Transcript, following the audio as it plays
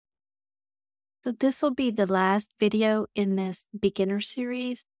So this will be the last video in this beginner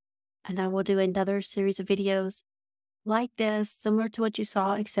series, and I will do another series of videos like this, similar to what you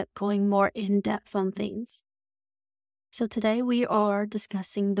saw, except going more in depth on things. So today we are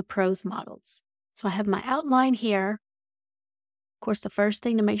discussing the prose models. So I have my outline here. Of course, the first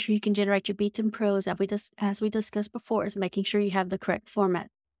thing to make sure you can generate your beats in prose, as we discussed before, is making sure you have the correct format.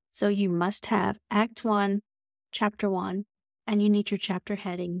 So you must have Act 1, Chapter 1, and you need your chapter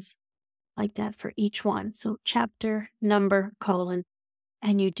headings like that for each one. So chapter, number, colon,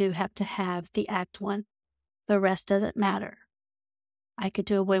 and you do have to have the Act 1. The rest doesn't matter. I could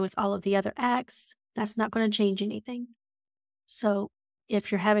do away with all of the other acts. That's not going to change anything. So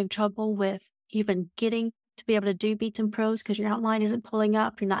if you're having trouble with even getting to be able to do beats in prose because your outline isn't pulling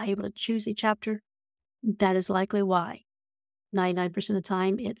up, you're not able to choose a chapter, that is likely why. 99% of the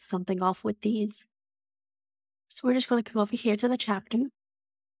time, it's something off with these. So we're just going to come over here to the chapter.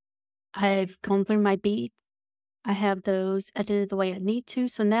 I've gone through my beats. I have those edited the way I need to.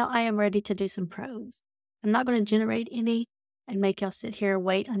 So now I am ready to do some prose. I'm not going to generate any and make y'all sit here and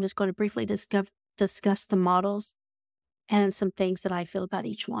wait. I'm just going to briefly discuss the models and some things that I feel about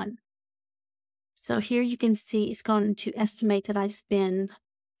each one. So here you can see it's going to estimate that I spend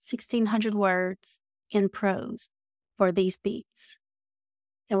 1,600 words in prose for these beats.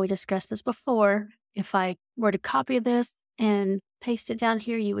 And we discussed this before. If I were to copy this and paste it down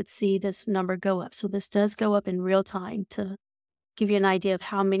here, you would see this number go up. So this does go up in real time to give you an idea of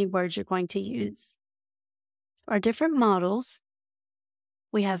how many words you're going to use. So our different models,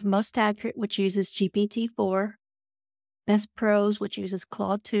 we have Most Accurate, which uses GPT-4, Best Prose, which uses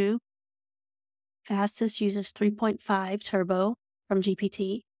Claude 2, Fastest uses 3.5 Turbo from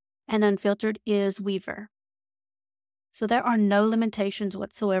GPT, and Unfiltered is Weaver. So there are no limitations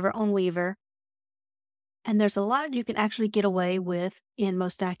whatsoever on Weaver. And there's a lot you can actually get away with in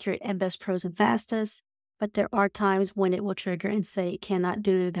Most Accurate and Best Prose and Fastest, but there are times when it will trigger and say it cannot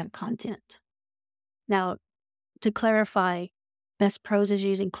do that content. Now, to clarify, Best Prose is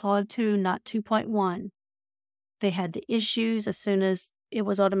using Claude 2, not 2.1. They had the issues as soon as it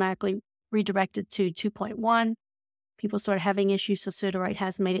was automatically redirected to 2.1. People started having issues, so Sudowrite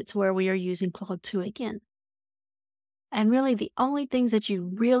has made it to where we are using Claude 2 again. And really, the only things that you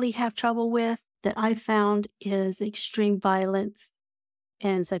really have trouble with that I found is extreme violence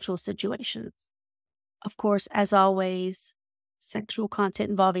and sexual situations. Of course, as always, sexual content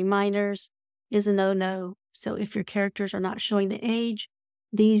involving minors is a no-no. So if your characters are not showing the age,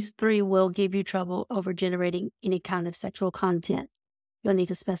 these three will give you trouble over generating any kind of sexual content. You'll need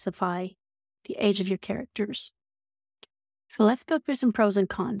to specify the age of your characters. So let's go through some pros and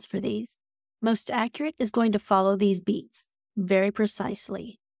cons for these. Most Accurate is going to follow these beats very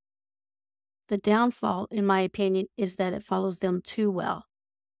precisely. The downfall, in my opinion, is that it follows them too well.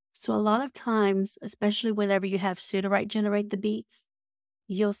 So a lot of times, especially whenever you have Sudowrite generate the beats,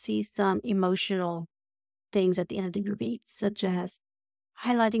 you'll see some emotional things at the end of your beats, such as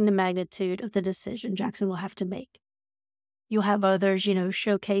highlighting the magnitude of the decision Jackson will have to make. You'll have others,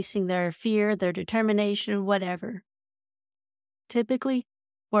 showcasing their fear, their determination, whatever. Typically,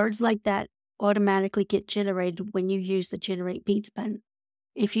 words like that automatically get generated when you use the Generate Beats button.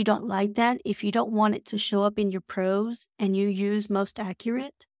 If you don't like that, if you don't want it to show up in your prose and you use Most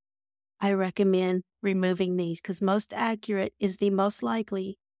Accurate, I recommend removing these because Most Accurate is the most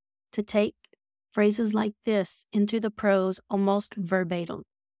likely to take phrases like this into the prose almost verbatim.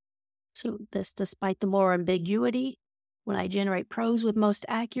 So this, despite the more ambiguity, when I generate prose with Most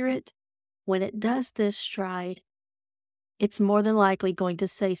Accurate, when it does this stride, it's more than likely going to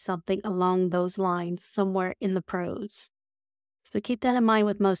say something along those lines somewhere in the prose. So keep that in mind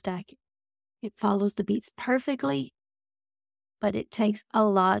with Most Accurate. It follows the beats perfectly, but it takes a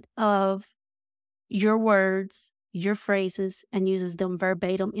lot of your words, your phrases, and uses them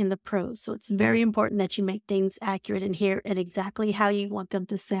verbatim in the prose. So it's very important that you make things accurate in here and exactly how you want them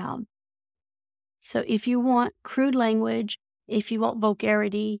to sound. So if you want crude language, if you want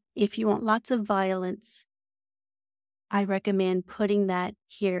vulgarity, if you want lots of violence, I recommend putting that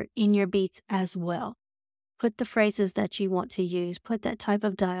here in your beats as well. Put the phrases that you want to use. Put that type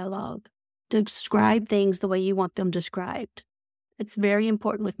of dialogue. Describe things the way you want them described. It's very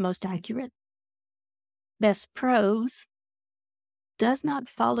important with Most Accurate. Best Prose does not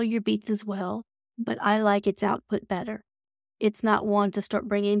follow your beats as well, but I like its output better. It's not one to start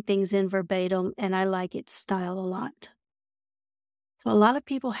bringing things in verbatim, and I like its style a lot. So a lot of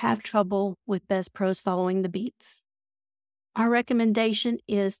people have trouble with Best Prose following the beats. Our recommendation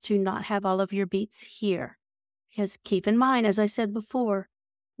is to not have all of your beats here. Because keep in mind, as I said before,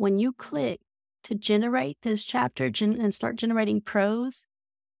 when you click to generate this chapter and start generating prose,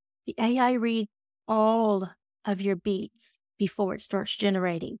 The AI reads all of your beats before it starts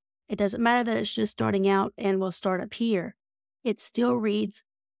generating. It doesn't matter that it's just starting out and will start up here. It still reads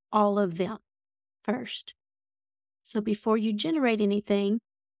all of them first. So before you generate anything,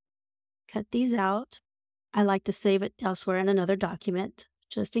 cut these out. I like to save it elsewhere in another document,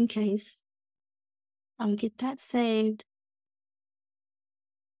 just in case. I'll get that saved.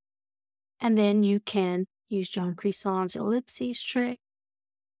 And then you can use John Cresson's ellipses trick.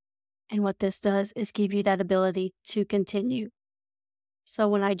 And what this does is give you that ability to continue. So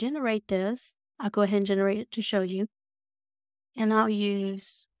when I generate this, I'll go ahead and generate it to show you. And I'll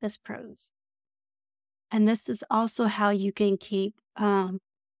use this Prose. And this is also how you can keep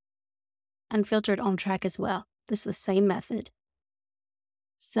unfiltered on track as well. This is the same method.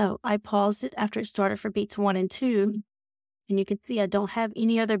 So I paused it after it started for beats 1 and 2. And you can see I don't have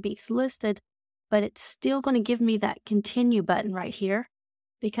any other beats listed, but it's still going to give me that continue button right here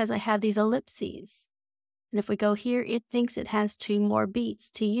because I have these ellipses. And if we go here, it thinks it has 2 more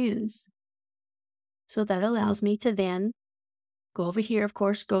beats to use. So that allows me to then go over here, of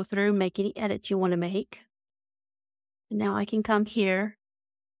course, go through, make any edits you want to make. And now I can come here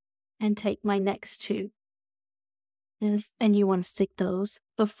and take my next 2. And you want to stick those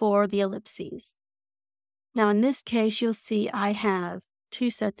before the ellipses. Now in this case, you'll see I have 2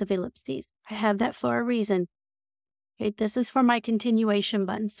 sets of ellipses. I have that for a reason. Okay, this is for my continuation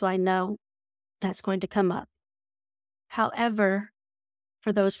button, so I know that's going to come up. However,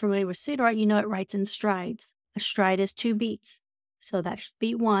 for those familiar with Sudowrite, you know it writes in strides. A stride is 2 beats. So that's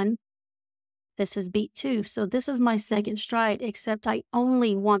beat 1. This is beat 2. So this is my second stride, except I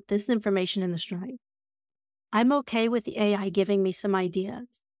only want this information in the stride. I'm okay with the AI giving me some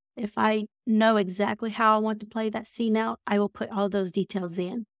ideas. If I know exactly how I want to play that scene out, I will put all those details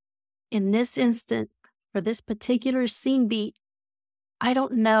in. In this instance, for this particular scene beat, I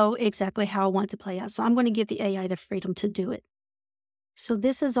don't know exactly how I want to play out, so I'm going to give the AI the freedom to do it. So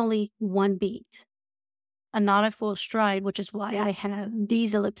this is only 1 beat, and not a full stride, which is why I have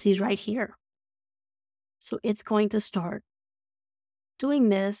these ellipses right here. So it's going to start doing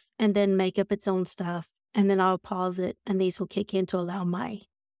this and then make up its own stuff, and then I'll pause it, and these will kick in to allow my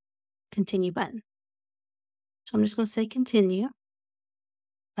continue button. So I'm just going to say continue.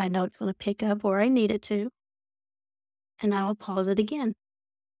 I know it's going to pick up where I need it to, and I will pause it again.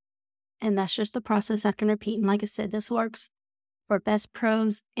 And that's just the process I can repeat. And like I said, this works for best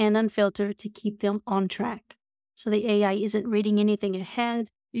Prose and unfiltered to keep them on track. So the AI isn't reading anything ahead.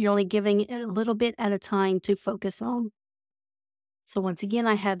 You're only giving it a little bit at a time to focus on. So once again,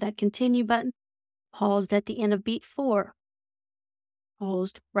 I have that continue button paused at the end of beat 4.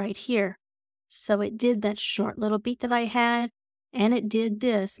 Paused right here. So it did that short little beat that I had, and it did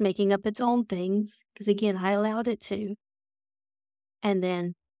this, making up its own things, because again, I allowed it to. And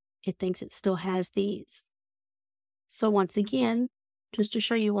then it thinks it still has these. So once again, just to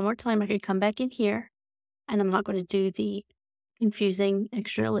show you one more time, I could come back in here, and I'm not going to do the confusing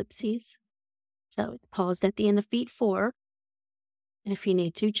extra ellipses. So it paused at the end of beat 4. And if you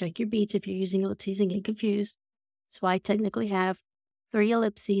need to, check your beats if you're using ellipses and get confused. So I technically have 3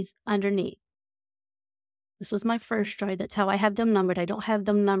 ellipses underneath. This was my first stride. That's how I have them numbered. I don't have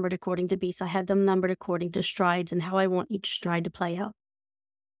them numbered according to beats. I have them numbered according to strides and how I want each stride to play out.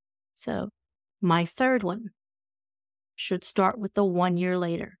 So my third one should start with the 1 year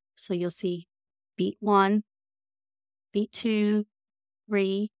later. So you'll see beat 1, beat 2,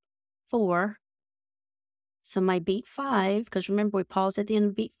 3, 4. So my beat 5, because remember we paused at the end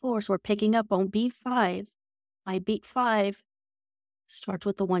of beat 4, so we're picking up on beat 5. My beat 5 starts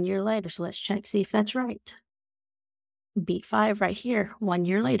with the 1 year later. So let's check, see if that's right. Beat 5 right here, 1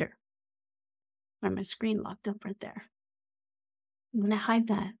 year later. My screen locked up right there. I'm going to hide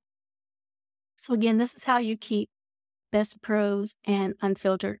that. So again, this is how you keep best Prose and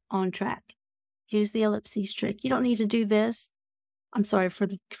unfiltered on track. Use the ellipses trick. You don't need to do this. I'm sorry for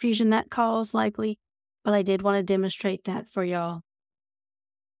the confusion that caused likely, but I did want to demonstrate that for y'all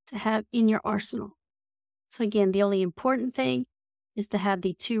to have in your arsenal. So again, the only important thing is to have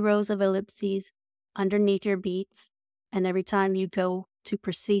the 2 rows of ellipses underneath your beats. And every time you go to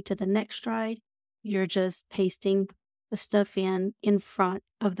proceed to the next stride, you're just pasting the stuff in front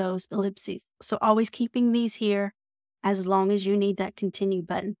of those ellipses. So always keeping these here as long as you need that continue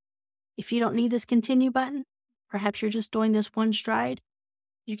button. If you don't need this continue button, perhaps you're just doing this 1 stride,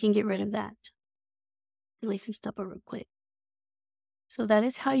 you can get rid of that. Delete this up real quick. So that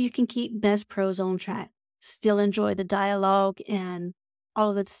is how you can keep best Prose on track. Still enjoy the dialogue and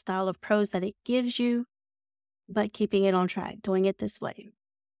all of the style of prose that it gives you, but keeping it on track, doing it this way.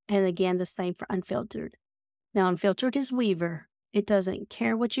 And again, the same for unfiltered. Now, unfiltered is Weaver. It doesn't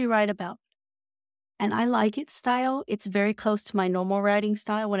care what you write about. And I like its style. It's very close to my normal writing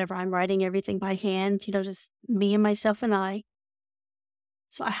style whenever I'm writing everything by hand, just me and myself and I.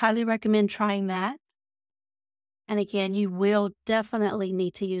 So I highly recommend trying that. And again, you will definitely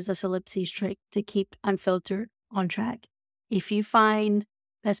need to use this ellipses trick to keep Unfiltered on track. If you find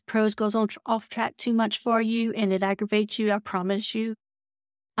Best Prose goes off track too much for you and it aggravates you, I promise you,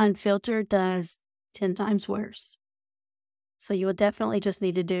 Unfiltered does 10 times worse. So you will definitely just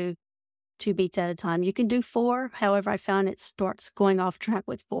need to do 2 beats at a time. You can do 4. However, I found it starts going off track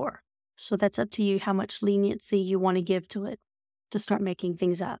with 4. So that's up to you how much leniency you want to give to it to start making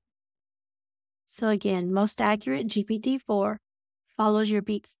things up. So again, most accurate GPT-4 follows your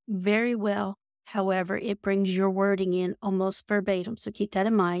beats very well. However, it brings your wording in almost verbatim. So keep that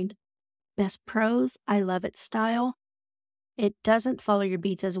in mind. Best Prose, I love its style. It doesn't follow your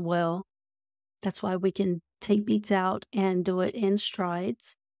beats as well. That's why we can take beats out and do it in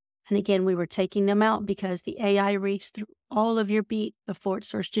strides. And again, we were taking them out because the AI reads through all of your beats before it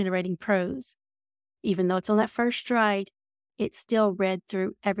starts generating prose. Even though it's on that first stride, it still read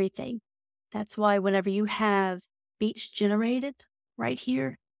through everything. That's why whenever you have beats generated right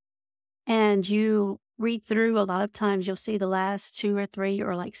here and you read through, a lot of times you'll see the last 2 or 3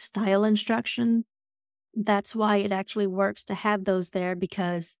 or like style instructions. That's why it actually works to have those there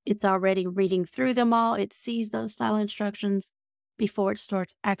because it's already reading through them all. It sees those style instructions before it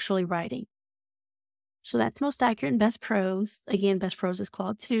starts actually writing. So that's most accurate in Best Prose. Again, Best Prose is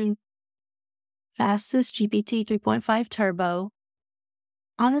Claude 2. Fastest GPT 3.5 Turbo.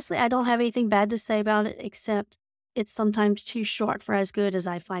 Honestly, I don't have anything bad to say about it except it's sometimes too short for as good as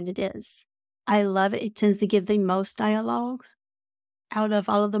I find it is. I love it. It tends to give the most dialogue out of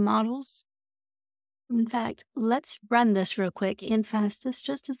all of the models. In fact, let's run this real quick in Fastest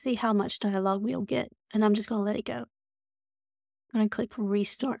just to see how much dialogue we'll get. And I'm just going to let it go. I'm going to click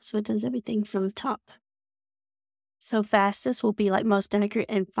Restart so it does everything from the top. So Fastest will be like most accurate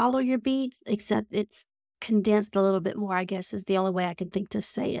and follow your beats, except it's condensed a little bit more, I guess is the only way I can think to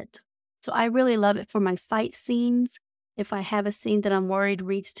say it. So I really love it for my fight scenes. If I have a scene that I'm worried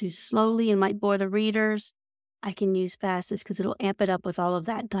reads too slowly and might bore the readers, I can use Fastest because it'll amp it up with all of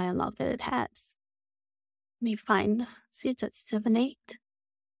that dialogue that it has. Let me find, see it's at 7.8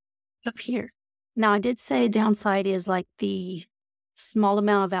 up here. Now I did say downside is like the small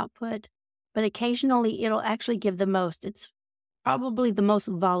amount of output, but occasionally it'll actually give the most. It's probably the most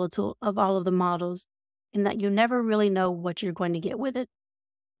volatile of all of the models in that you never really know what you're going to get with it.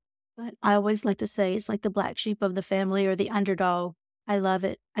 But I always like to say it's like the black sheep of the family or the underdog. I love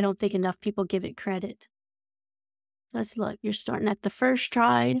it. I don't think enough people give it credit. Let's look. You're starting at the first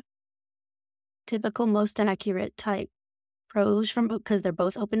stride. Typical most accurate type Prose because they're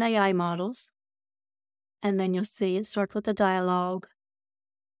both OpenAI models. And then you'll see it starts with the dialogue.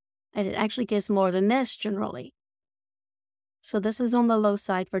 And it actually gives more than this generally. So this is on the low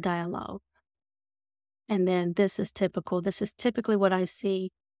side for dialogue. And then this is typical. This is typically what I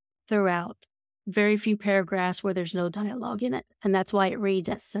see throughout. Very few paragraphs where there's no dialogue in it. And that's why it reads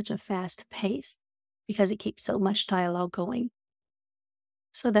at such a fast pace, because it keeps so much dialogue going.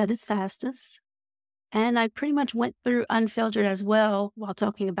 So that is Fastest. And I pretty much went through Unfiltered as well while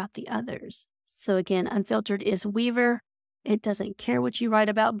talking about the others. So again, Unfiltered is Weaver. It doesn't care what you write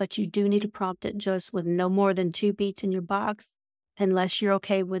about, but you do need to prompt it just with no more than 2 beats in your box, unless you're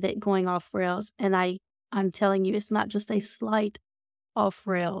okay with it going off rails. And I'm telling you, it's not just a slight off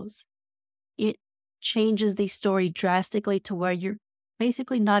rails. It changes the story drastically to where you're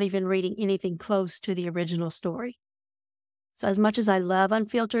basically not even reading anything close to the original story. So as much as I love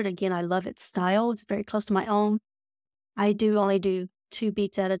Unfiltered, again, I love its style. It's very close to my own. I do only do 2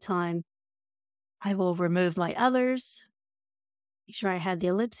 beats at a time. I will remove my others. Make sure I have the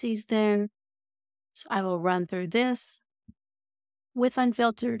ellipses there. So I will run through this with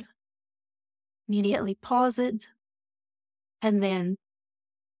Unfiltered. Immediately pause it. And then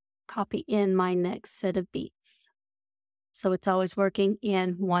copy in my next set of beats. So it's always working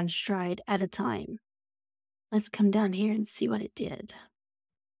in one stride at a time. Let's come down here and see what it did.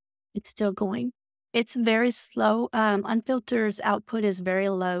 It's still going. It's very slow. Unfiltered's output is very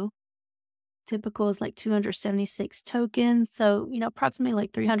low. Typical is like 276 tokens. So, approximately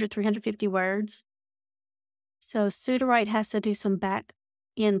like 300, 350 words. So Sudowrite has to do some back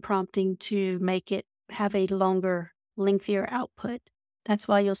end prompting to make it have a longer, lengthier output. That's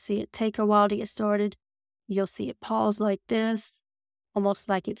why you'll see it take a while to get started. You'll see it pause like this, almost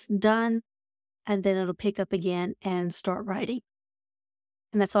like it's done, and then it'll pick up again and start writing.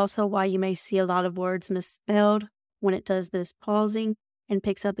 And that's also why you may see a lot of words misspelled when it does this pausing and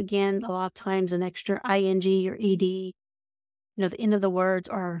picks up again. A lot of times an extra ing or ed. the end of the words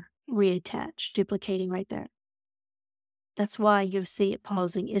are reattached, duplicating right there. That's why you see it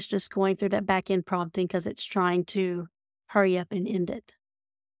pausing. It's just going through that back end prompting because it's trying to hurry up and end it.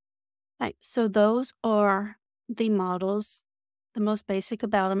 Right. So those are the models, the most basic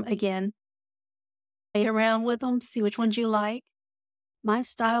about them. Again, play around with them, see which ones you like. My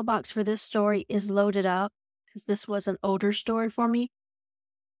style box for this story is loaded up because this was an older story for me.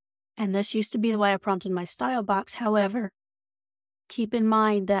 And this used to be the way I prompted my style box. However, keep in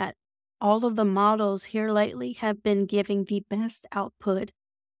mind that all of the models here lately have been giving the best output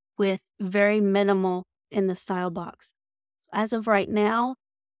with very minimal in the style box. As of right now,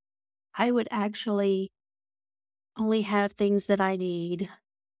 I would actually only have things that I need.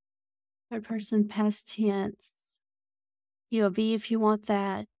 Third person past tense, UOV if you want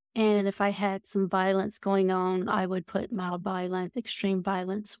that. And if I had some violence going on, I would put mild violence, extreme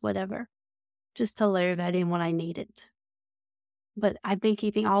violence, whatever, just to layer that in when I need it. But I've been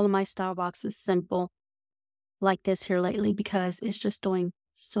keeping all of my style boxes simple like this here lately because it's just doing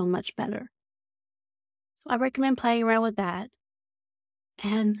so much better. So I recommend playing around with that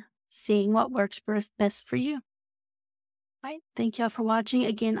and seeing what works best for you. Right. Thank y'all for watching.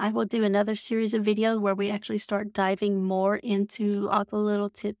 Again, I will do another series of videos where we actually start diving more into all the little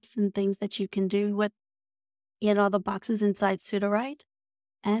tips and things that you can do with all the boxes inside Sudowrite.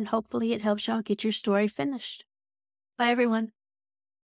 And hopefully it helps y'all get your story finished. Bye, everyone.